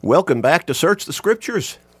Welcome back to Search the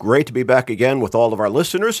Scriptures. Great to be back again with all of our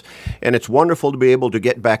listeners, and it's wonderful to be able to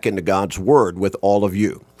get back into God's Word with all of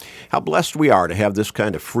you. How blessed we are to have this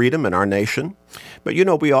kind of freedom in our nation, but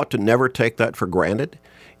we ought to never take that for granted.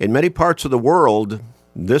 In many parts of the world,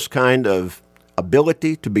 this kind of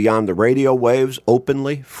ability to be on the radio waves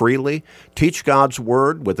openly, freely, teach God's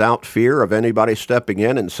Word without fear of anybody stepping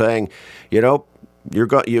in and saying, you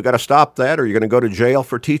got to stop that, or you're going to go to jail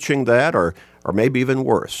for teaching that, or maybe even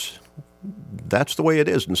worse. That's the way it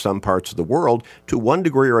is in some parts of the world, to one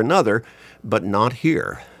degree or another, but not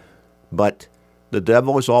here. But the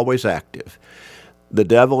devil is always active. The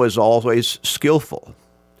devil is always skillful,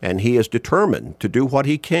 and he is determined to do what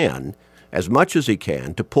he can, as much as he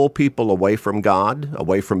can, to pull people away from God,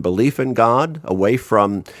 away from belief in God, away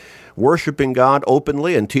from worshiping God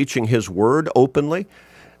openly and teaching his word openly.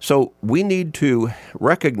 So we need to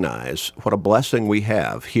recognize what a blessing we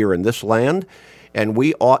have here in this land, and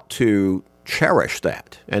we ought to cherish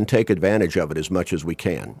that and take advantage of it as much as we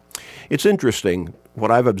can. It's interesting, what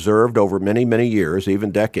I've observed over many, many years, even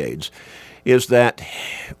decades, is that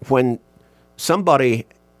when somebody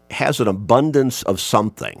has an abundance of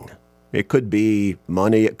something, it could be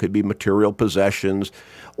money, it could be material possessions,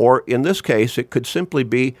 or in this case, it could simply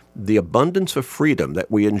be the abundance of freedom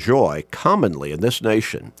that we enjoy commonly in this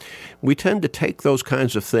nation. We tend to take those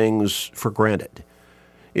kinds of things for granted.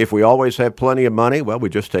 If we always have plenty of money, well, we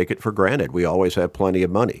just take it for granted. We always have plenty of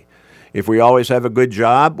money. If we always have a good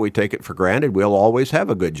job, we take it for granted. We'll always have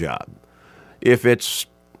a good job. If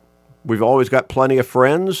we've always got plenty of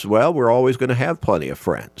friends, well, we're always going to have plenty of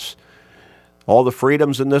friends. All the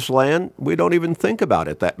freedoms in this land, we don't even think about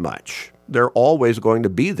it that much. They're always going to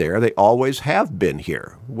be there. They always have been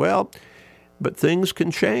here. Well, but things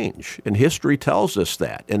can change, and history tells us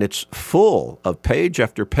that, and it's full of page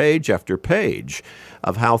after page after page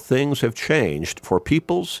of how things have changed for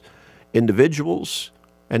peoples, individuals,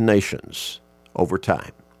 and nations over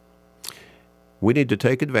time. We need to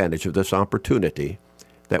take advantage of this opportunity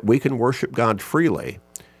that we can worship God freely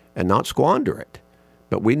and not squander it,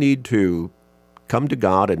 but we need to come to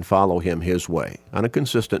God and follow him his way on a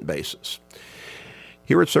consistent basis.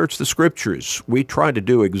 Here at Search the Scriptures, we try to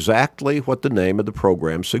do exactly what the name of the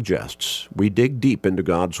program suggests. We dig deep into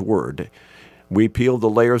God's Word. We peel the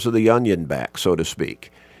layers of the onion back, so to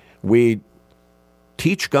speak. We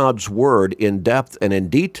teach God's Word in depth and in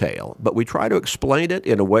detail, but we try to explain it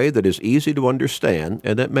in a way that is easy to understand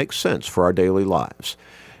and that makes sense for our daily lives.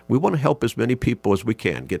 We want to help as many people as we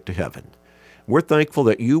can get to heaven. We're thankful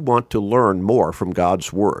that you want to learn more from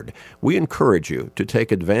God's Word. We encourage you to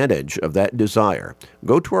take advantage of that desire.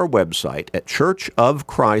 Go to our website at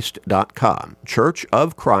churchofchrist.com,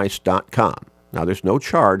 churchofchrist.com. Now, there's no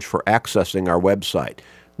charge for accessing our website,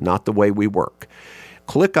 not the way we work.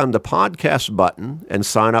 Click on the podcast button and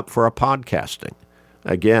sign up for our podcasting.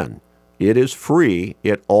 Again, it is free.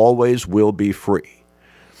 It always will be free.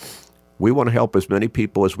 We want to help as many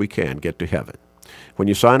people as we can get to heaven. When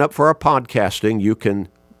you sign up for our podcasting, you can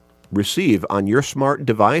receive on your smart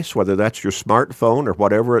device, whether that's your smartphone or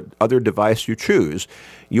whatever other device you choose,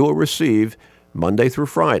 you will receive Monday through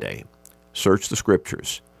Friday, Search the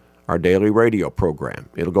Scriptures, our daily radio program.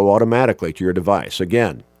 It'll go automatically to your device.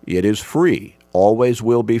 Again, it is free, always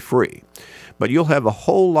will be free. But you'll have a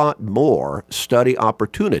whole lot more study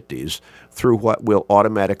opportunities through what will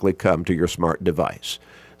automatically come to your smart device.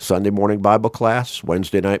 Sunday morning Bible class,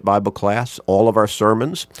 Wednesday night Bible class, all of our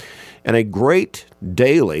sermons, and a great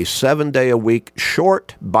daily 7-day-a-week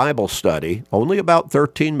short Bible study, only about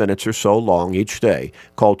 13 minutes or so long each day,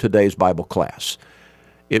 called Today's Bible Class.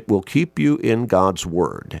 It will keep you in God's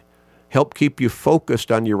Word, help keep you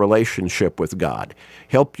focused on your relationship with God,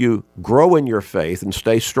 help you grow in your faith and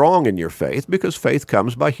stay strong in your faith, because faith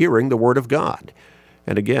comes by hearing the Word of God.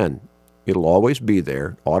 And again, it'll always be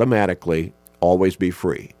there, automatically, always be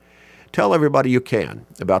free. Tell everybody you can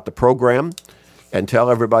about the program, and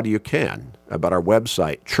tell everybody you can about our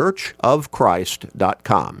website,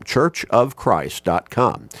 churchofchrist.com,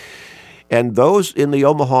 churchofchrist.com. And those in the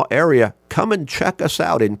Omaha area, come and check us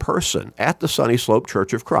out in person at the Sunny Slope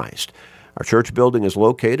Church of Christ. Our church building is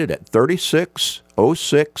located at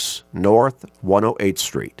 3606 North 108th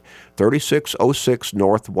Street. 3606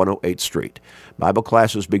 North 108th Street. Bible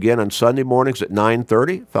classes begin on Sunday mornings at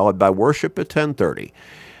 9:30, followed by worship at 10:30.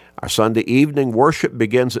 Our Sunday evening worship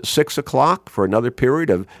begins at 6 o'clock for another period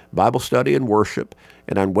of Bible study and worship.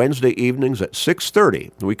 And on Wednesday evenings at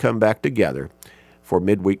 6:30, we come back together for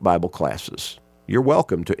midweek Bible classes. You're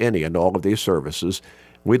welcome to any and all of these services.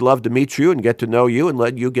 We'd love to meet you and get to know you and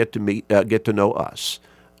let you get to know us.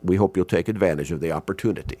 We hope you'll take advantage of the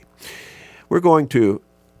opportunity. We're going to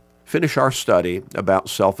finish our study about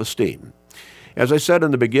self-esteem. As I said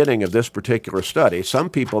in the beginning of this particular study, some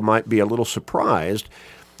people might be a little surprised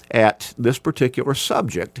at this particular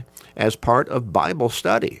subject as part of Bible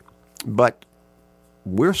study. But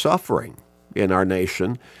we're suffering in our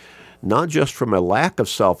nation, not just from a lack of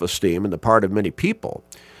self-esteem on the part of many people,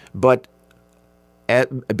 but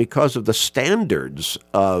because of the standards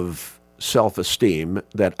of self-esteem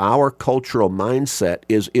that our cultural mindset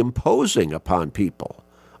is imposing upon people,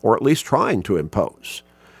 or at least trying to impose.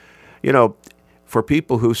 You know, for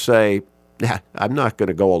people who say, I'm not going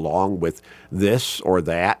to go along with this or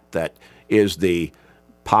that is the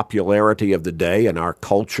popularity of the day in our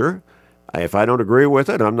culture. If I don't agree with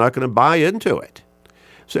it, I'm not going to buy into it.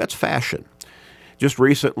 So that's fashion. Just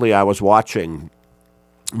recently I was watching,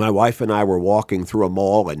 my wife and I were walking through a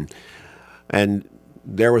mall, and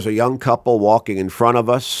there was a young couple walking in front of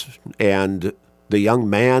us, and the young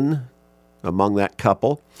man among that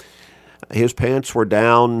couple, his pants were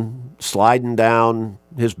down, sliding down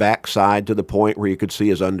his backside to the point where you could see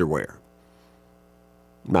his underwear.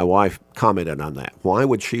 My wife commented on that. Why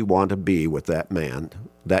would she want to be with that man,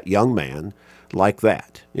 that young man, like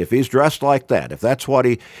that? If he's dressed like that, if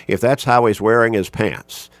that's how he's wearing his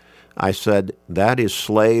pants, I said, that is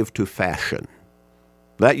slave to fashion.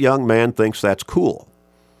 That young man thinks that's cool.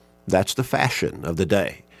 That's the fashion of the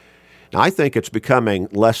day. Now, I think it's becoming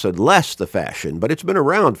less and less the fashion, but it's been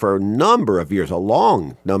around for a number of years, a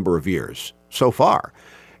long number of years so far.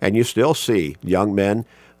 And you still see young men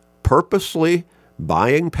purposely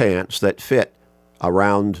buying pants that fit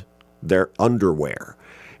around their underwear.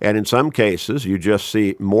 And in some cases, you just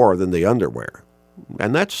see more than the underwear.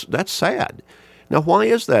 And that's sad. Now, why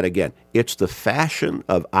is that again? It's the fashion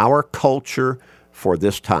of our culture for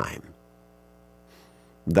this time.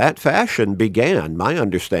 That fashion began, my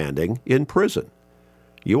understanding, in prison.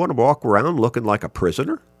 You want to walk around looking like a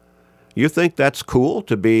prisoner? You think that's cool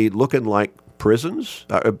to be looking like prisoners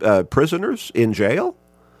in jail?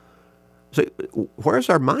 So where's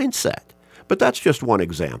our mindset? But that's just one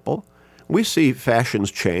example. We see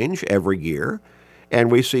fashions change every year,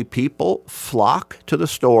 and we see people flock to the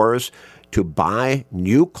stores to buy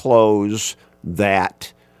new clothes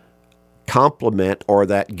that complement or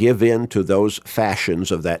that give in to those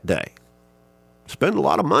fashions of that day. Spend a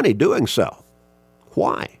lot of money doing so.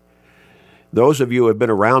 Why? Those of you who have been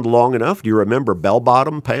around long enough, do you remember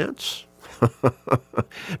bell-bottom pants?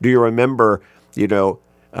 Do you remember,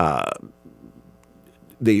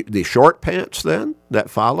 the short pants then that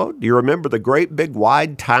followed? Do you remember the great big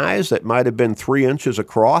wide ties that might have been 3 inches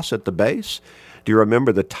across at the base? Do you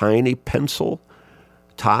remember the tiny pencil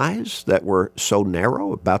ties that were so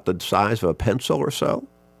narrow, about the size of a pencil or so?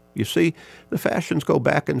 You see, the fashions go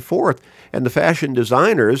back and forth, and the fashion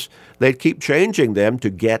designers, they keep changing them to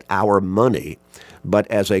get our money. But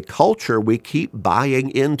as a culture, we keep buying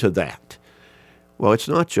into that. Well, it's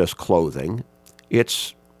not just clothing.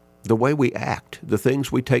 It's the way we act, the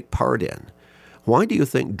things we take part in. Why do you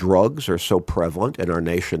think drugs are so prevalent in our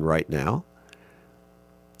nation right now?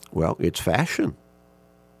 Well, it's fashion.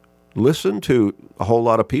 Listen to a whole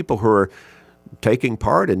lot of people who are taking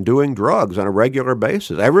part in doing drugs on a regular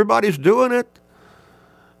basis. Everybody's doing it.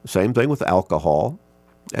 Same thing with alcohol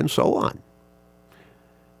and so on.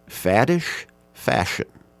 Faddish fashion.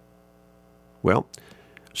 Well,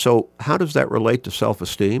 so how does that relate to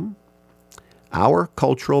self-esteem? Our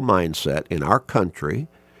cultural mindset in our country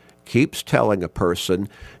keeps telling a person,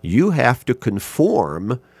 you have to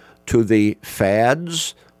conform to the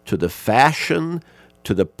fads, to the fashion,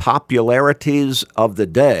 to the popularities of the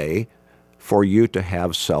day for you to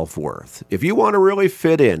have self-worth. If you want to really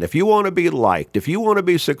fit in, if you want to be liked, if you want to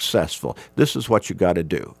be successful, this is what you got to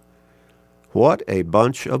do. What a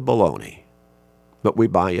bunch of baloney. But we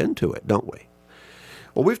buy into it, don't we?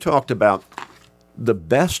 Well, we've talked about the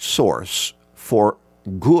best source for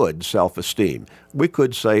good self-esteem. We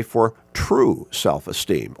could say for true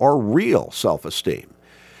self-esteem or real self-esteem.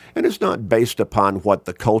 And it's not based upon what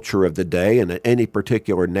the culture of the day in any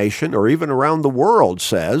particular nation or even around the world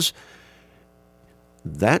says.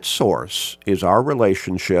 That source is our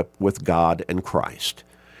relationship with God and Christ.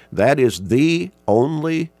 That is the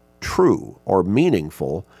only true or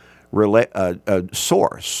meaningful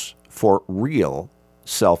source for real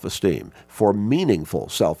self-esteem, for meaningful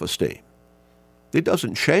self-esteem. It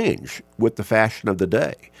doesn't change with the fashion of the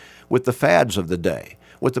day, with the fads of the day,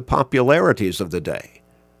 with the popularities of the day.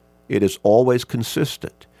 It is always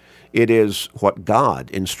consistent. It is what God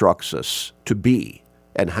instructs us to be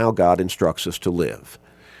and how God instructs us to live.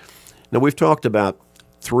 Now, we've talked about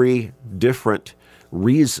 3 different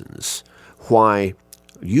reasons why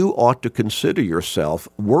you ought to consider yourself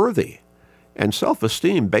worthy And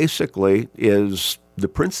self-esteem basically is the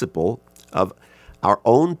principle of our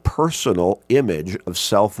own personal image of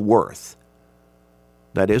self-worth.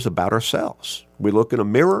 That is about ourselves. We look in a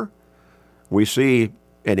mirror, we see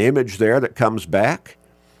an image there that comes back.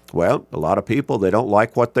 Well, a lot of people, they don't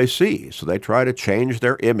like what they see, so they try to change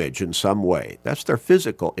their image in some way. That's their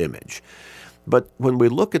physical image. But when we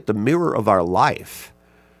look at the mirror of our life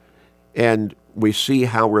and we see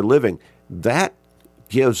how we're living, that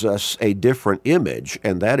gives us a different image,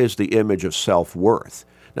 and that is the image of self-worth.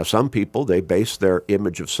 Now, some people, they base their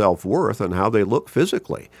image of self-worth on how they look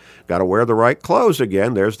physically. Got to wear the right clothes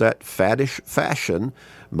again. There's that faddish fashion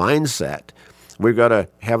mindset. We've got to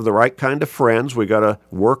have the right kind of friends. We've got to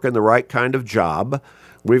work in the right kind of job.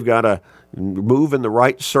 We've got to move in the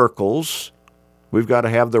right circles. We've got to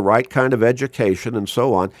have the right kind of education and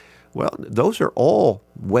so on. Well, those are all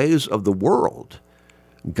ways of the world.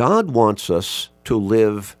 God wants us to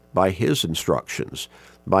live by His instructions,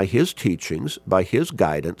 by His teachings, by His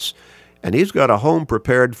guidance, and He's got a home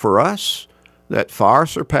prepared for us that far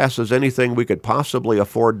surpasses anything we could possibly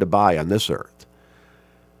afford to buy on this earth.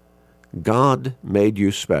 God made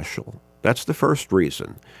you special. That's the first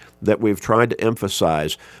reason that we've tried to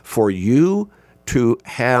emphasize, for you to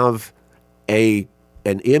have an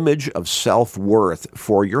image of self-worth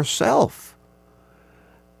for yourself.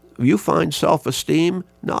 You find self-esteem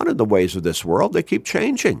not in the ways of this world. They keep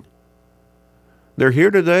changing. They're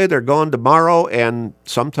here today, they're gone tomorrow, and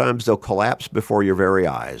sometimes they'll collapse before your very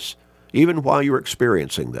eyes, even while you're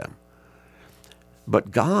experiencing them.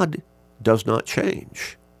 But God does not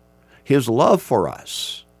change. His love for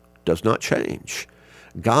us does not change.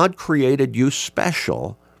 God created you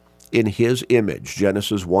special in His image.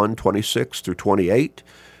 Genesis 1:26 through 28,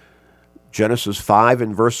 Genesis 5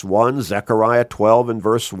 and verse 1, Zechariah 12 and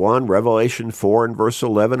verse 1, Revelation 4 and verse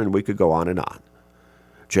 11, and we could go on and on.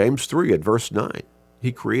 James 3 and verse 9,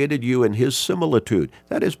 He created you in His similitude.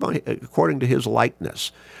 That is according to His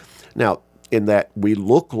likeness. Now, in that we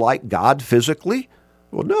look like God physically?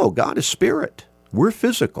 Well, no, God is spirit. We're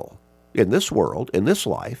physical in this world, in this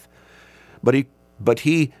life, but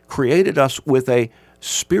He created us with a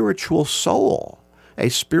spiritual soul, a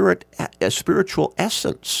spiritual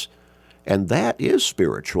essence. And that is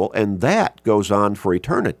spiritual, and that goes on for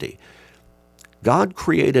eternity. God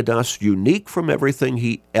created us unique from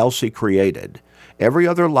everything else He created, every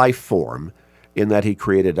other life form, in that He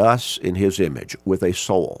created us in His image with a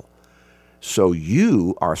soul. So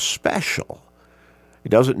you are special. It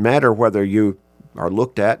doesn't matter whether you are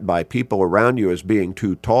looked at by people around you as being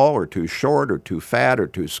too tall or too short or too fat or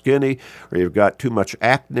too skinny, or you've got too much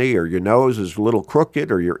acne, or your nose is a little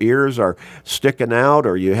crooked, or your ears are sticking out,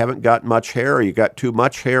 or you haven't got much hair, or you got too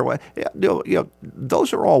much hair.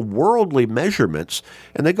 Those are all worldly measurements,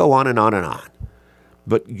 and they go on and on and on.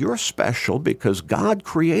 But you're special because God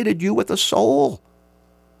created you with a soul.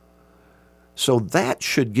 So that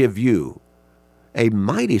should give you a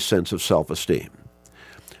mighty sense of self-esteem.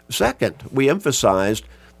 Second, we emphasized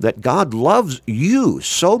that God loves you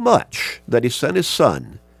so much that He sent His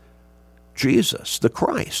Son, Jesus, the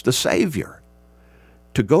Christ, the Savior,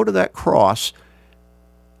 to go to that cross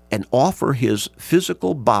and offer His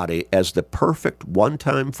physical body as the perfect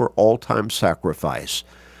one-time for all-time sacrifice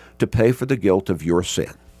to pay for the guilt of your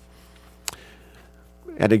sin.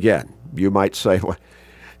 And again, you might say,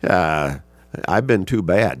 I've been too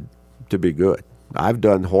bad to be good. I've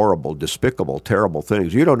done horrible, despicable, terrible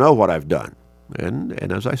things. You don't know what I've done. And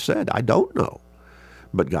as I said, I don't know.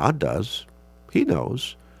 But God does. He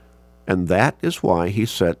knows. And that is why He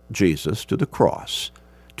sent Jesus to the cross,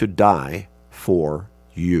 to die for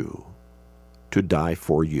you. To die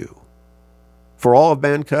for you. For all of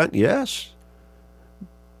mankind, yes.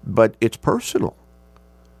 But it's personal.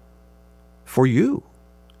 For you.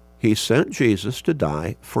 He sent Jesus to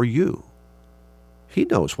die for you. He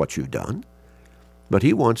knows what you've done. But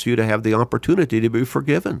He wants you to have the opportunity to be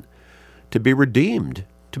forgiven, to be redeemed,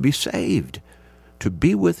 to be saved, to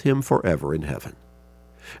be with Him forever in heaven.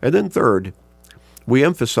 And then third, we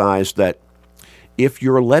emphasize that if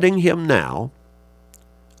you're letting Him now,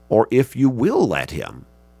 or if you will let Him,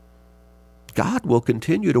 God will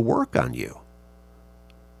continue to work on you.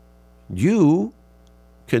 You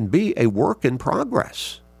can be a work in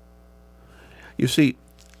progress. You see,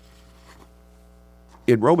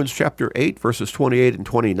 in Romans chapter 8, verses 28 and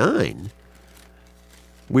 29,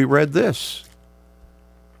 we read this.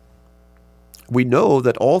 We know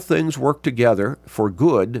that all things work together for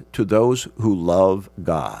good to those who love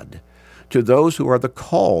God, to those who are the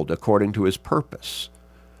called according to His purpose.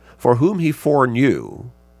 For whom He foreknew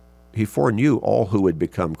all who would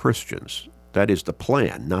become Christians. That is the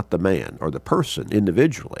plan, not the man or the person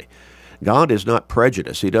individually. God is not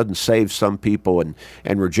prejudiced. He doesn't save some people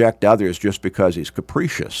and reject others just because he's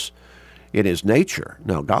capricious in his nature.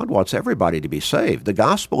 No, God wants everybody to be saved. The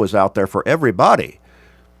gospel is out there for everybody.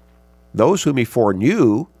 Those whom he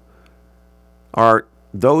foreknew are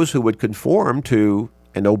those who would conform to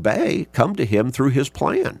and obey, come to him through his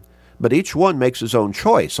plan. But each one makes his own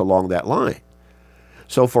choice along that line.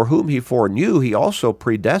 So for whom he foreknew, he also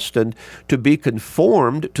predestined to be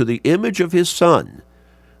conformed to the image of his Son,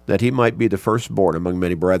 that he might be the firstborn among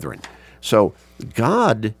many brethren. So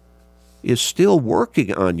God is still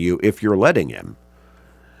working on you if you're letting him.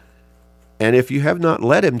 And if you have not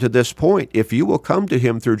led him to this point, if you will come to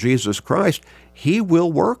him through Jesus Christ, he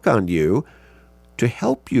will work on you to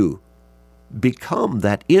help you become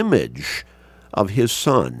that image of his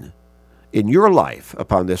Son in your life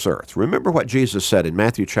upon this earth. Remember what Jesus said in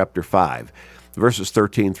Matthew chapter 5, verses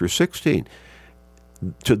 13 through 16.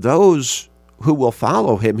 To those who will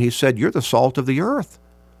follow him, he said, you're the salt of the earth.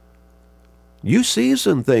 You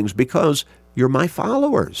season things because you're my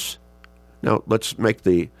followers. Now, let's make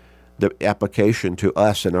the application to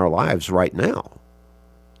us in our lives right now.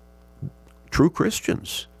 True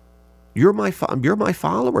Christians, you're my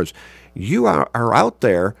followers. You are out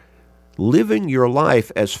there living your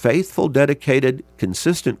life as faithful, dedicated,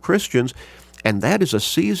 consistent Christians, and that is a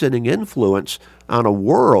seasoning influence on a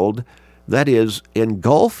world that is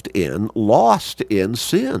engulfed in, lost in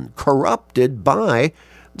sin, corrupted by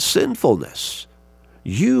sinfulness.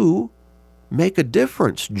 You make a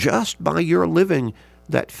difference just by your living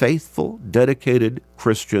that faithful, dedicated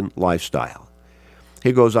Christian lifestyle.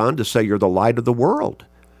 He goes on to say, you're the light of the world.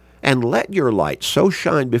 And let your light so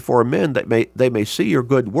shine before men that they may see your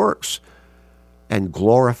good works and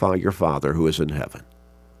glorify your Father who is in heaven.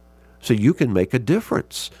 So you can make a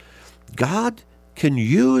difference. God can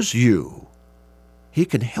use you. He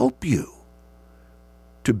can help you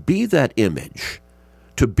to be that image,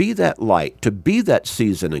 to be that light, to be that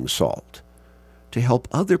seasoning salt, to help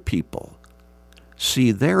other people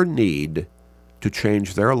see their need to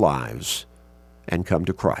change their lives and come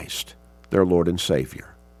to Christ, their Lord and Savior.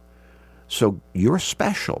 So you're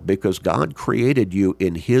special because God created you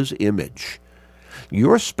in his image.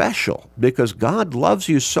 You're special because God loves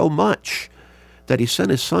you so much that he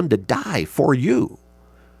sent his Son to die for you.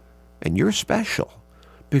 And you're special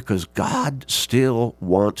because God still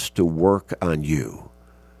wants to work on you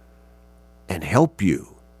and help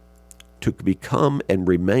you to become and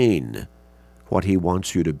remain what he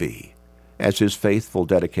wants you to be as his faithful,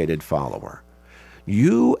 dedicated follower.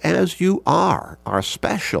 You as you are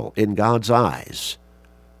special in God's eyes,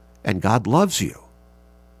 and God loves you.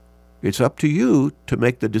 It's up to you to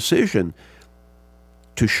make the decision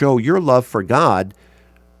to show your love for God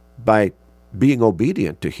by being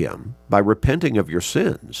obedient to him, by repenting of your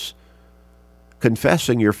sins,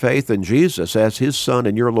 confessing your faith in Jesus as his Son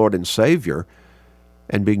and your Lord and Savior,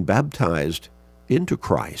 and being baptized into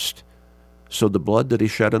Christ, so the blood that he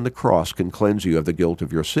shed on the cross can cleanse you of the guilt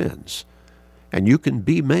of your sins. And you can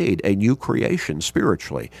be made a new creation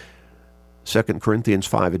spiritually. 2 Corinthians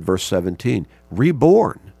 5 and verse 17.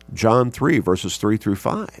 Reborn. John 3 verses 3 through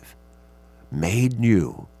 5. Made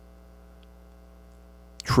new.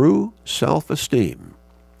 True self-esteem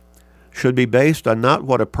should be based on not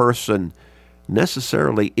what a person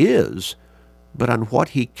necessarily is, but on what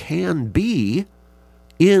he can be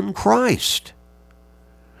in Christ.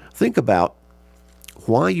 Think about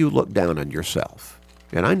why you look down on yourself.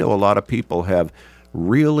 And I know a lot of people have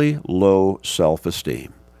really low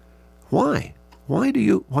self-esteem. Why? Why do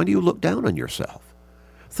you look down on yourself?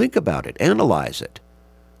 Think about it. Analyze it.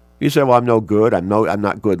 You say, well, I'm no good. I'm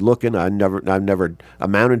not good looking. I've never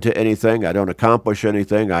amounted to anything. I don't accomplish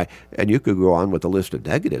anything. And you could go on with a list of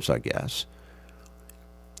negatives, I guess.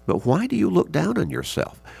 But why do you look down on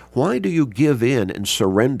yourself? Why do you give in and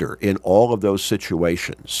surrender in all of those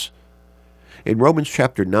situations? In Romans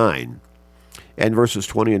chapter 9, and verses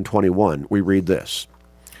 20 and 21, we read this.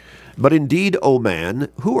 But indeed, O man,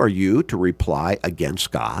 who are you to reply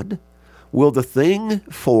against God? Will the thing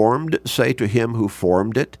formed say to him who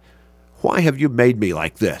formed it, why have you made me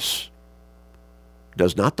like this?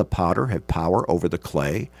 Does not the potter have power over the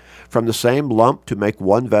clay, from the same lump to make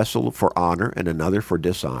one vessel for honor and another for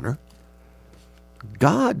dishonor?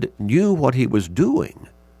 God knew what he was doing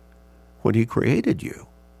when he created you.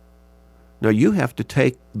 Now you have to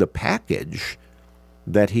take the package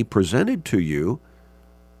that he presented to you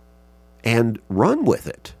and run with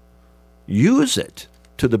it. Use it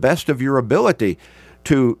to the best of your ability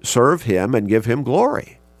to serve him and give him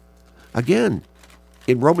glory. Again,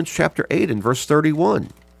 in Romans chapter 8 and verse 31,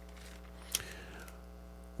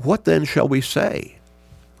 what then shall we say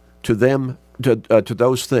to them, to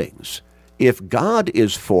those things? if God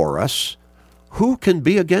is for us, who can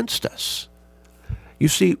be against us? You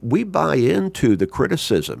see, we buy into the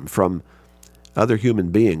criticism from other human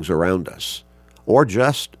beings around us, or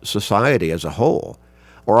just society as a whole,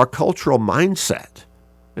 or our cultural mindset.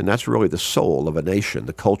 And that's really the soul of a nation,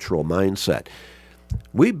 the cultural mindset.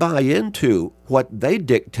 We buy into what they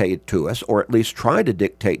dictate to us, or at least try to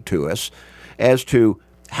dictate to us, as to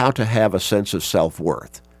how to have a sense of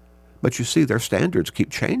self-worth. But you see, their standards keep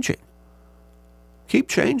changing. Keep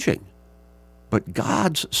changing. But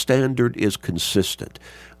God's standard is consistent.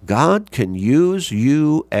 God can use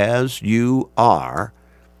you as you are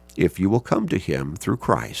if you will come to him through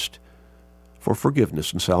Christ for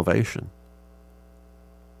forgiveness and salvation.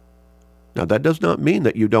 Now, that does not mean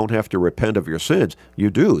that you don't have to repent of your sins. You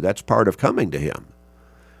do. That's part of coming to him.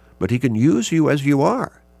 But he can use you as you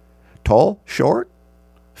are. Tall, short,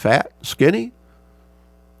 fat, skinny,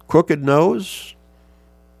 crooked nose,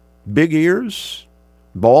 big ears,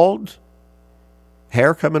 bald,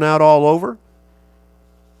 hair coming out all over.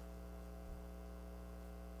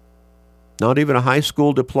 Not even a high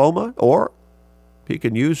school diploma, or he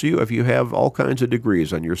can use you if you have all kinds of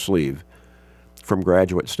degrees on your sleeve from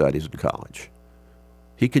graduate studies in college.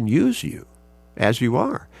 He can use you as you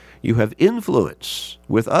are. You have influence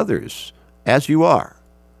with others as you are.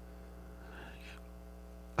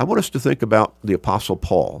 I want us to think about the Apostle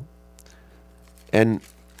Paul and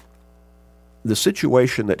the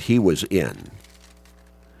situation that he was in.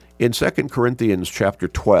 In 2 Corinthians chapter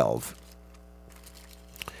 12,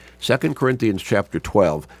 2 Corinthians chapter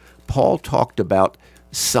 12, Paul talked about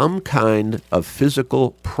some kind of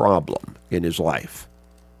physical problem in his life.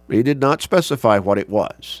 He did not specify what it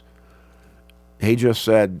was. He just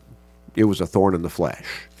said it was a thorn in the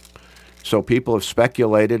flesh. So people have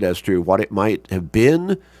speculated as to what it might have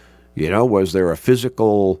been. Was there a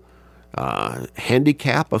physical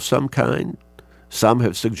handicap of some kind? Some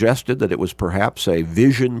have suggested that it was perhaps a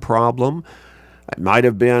vision problem. It might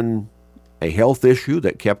have been a health issue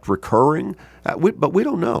that kept recurring. But we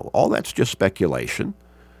don't know. All that's just speculation.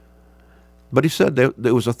 But he said that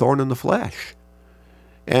it was a thorn in the flesh.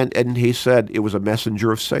 And he said it was a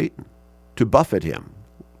messenger of Satan to buffet him,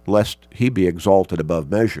 lest he be exalted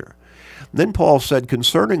above measure. Then Paul said,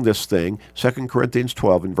 concerning this thing, 2 Corinthians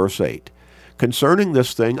 12 and verse 8, concerning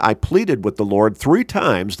this thing I pleaded with the Lord 3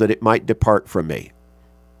 times that it might depart from me.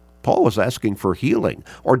 Paul was asking for healing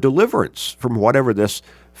or deliverance from whatever this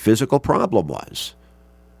physical problem was.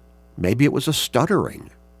 Maybe it was a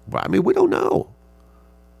stuttering. We don't know.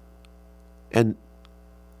 And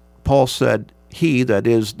Paul said, he, that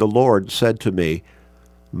is the Lord, said to me,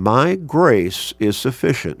 my grace is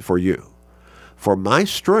sufficient for you, for my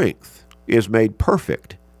strength is made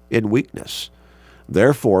perfect in weakness.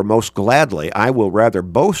 Therefore, most gladly, I will rather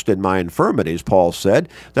boast in my infirmities, Paul said,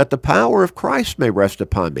 that the power of Christ may rest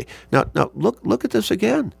upon me. Now look at this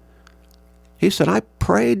again. He said, I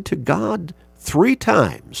prayed to God 3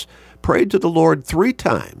 times, prayed to the Lord 3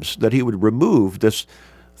 times that he would remove this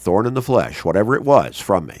thorn in the flesh, whatever it was,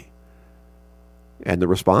 from me. And the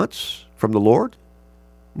response from the Lord?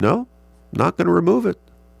 No, not going to remove it.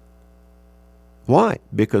 Why?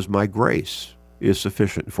 Because my grace is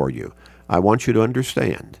sufficient for you. I want you to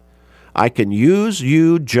understand. I can use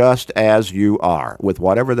you just as you are, with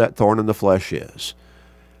whatever that thorn in the flesh is.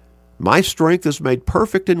 My strength is made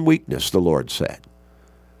perfect in weakness, the Lord said.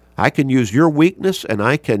 I can use your weakness and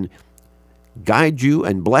I can guide you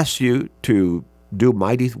and bless you to do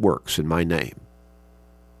mighty works in my name.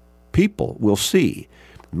 People will see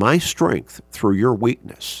my strength through your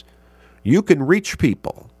weakness. You can reach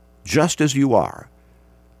people just as you are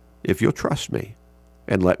if you'll trust me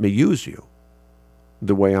and let me use you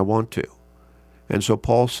the way I want to. And so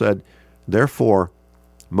Paul said, therefore,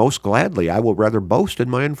 most gladly I will rather boast in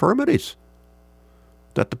my infirmities,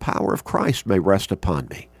 that the power of Christ may rest upon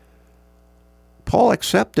me. Paul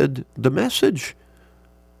accepted the message.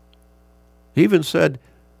 He even said,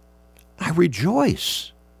 I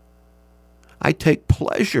rejoice. I take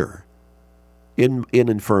pleasure in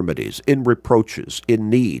infirmities, in reproaches, in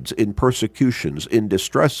needs, in persecutions, in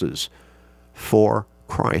distresses, for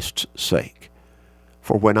Christ's sake.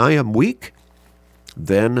 For when I am weak,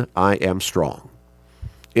 then I am strong.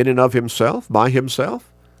 In and of himself, by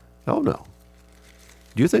himself? Oh, no.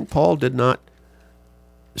 Do you think Paul did not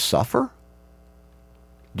suffer?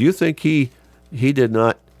 Do you think he did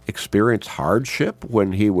not experience hardship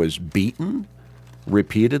when he was beaten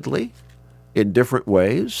repeatedly in different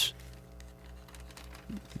ways?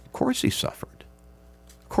 Of course he suffered.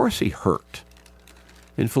 Of course he hurt.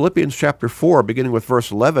 In Philippians chapter 4, beginning with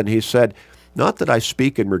verse 11, he said, not that I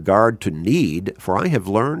speak in regard to need, for I have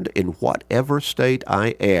learned in whatever state I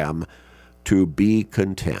am to be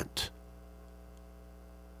content.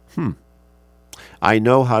 I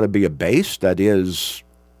know how to be abased, that is,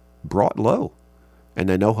 brought low,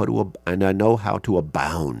 and I know how to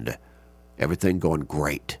abound. Everything going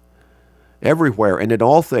great. Everywhere and in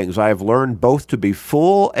all things I have learned both to be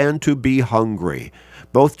full and to be hungry,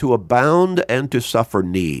 both to abound and to suffer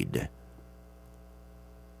need.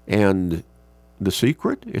 And the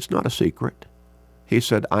secret? It's not a secret. He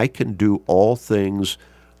said, I can do all things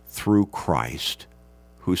through Christ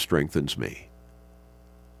who strengthens me.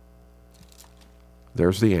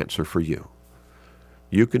 There's the answer for you.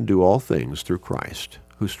 You can do all things through Christ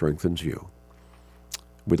who strengthens you.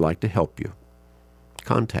 We'd like to help you.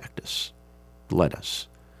 Contact us. Let us.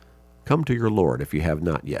 Come to your Lord if you have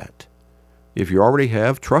not yet. If you already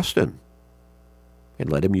have, trust Him and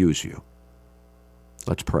let Him use you.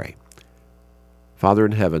 Let's pray. Father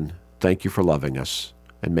in heaven, thank you for loving us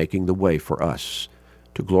and making the way for us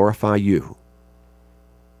to glorify you,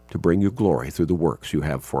 to bring you glory through the works you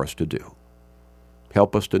have for us to do.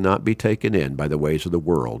 Help us to not be taken in by the ways of the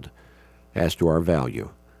world as to our value,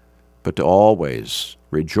 but to always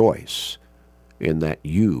rejoice in that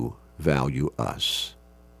you value us.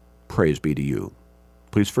 Praise be to you.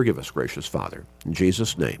 Please forgive us, gracious Father. In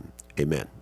Jesus' name, amen.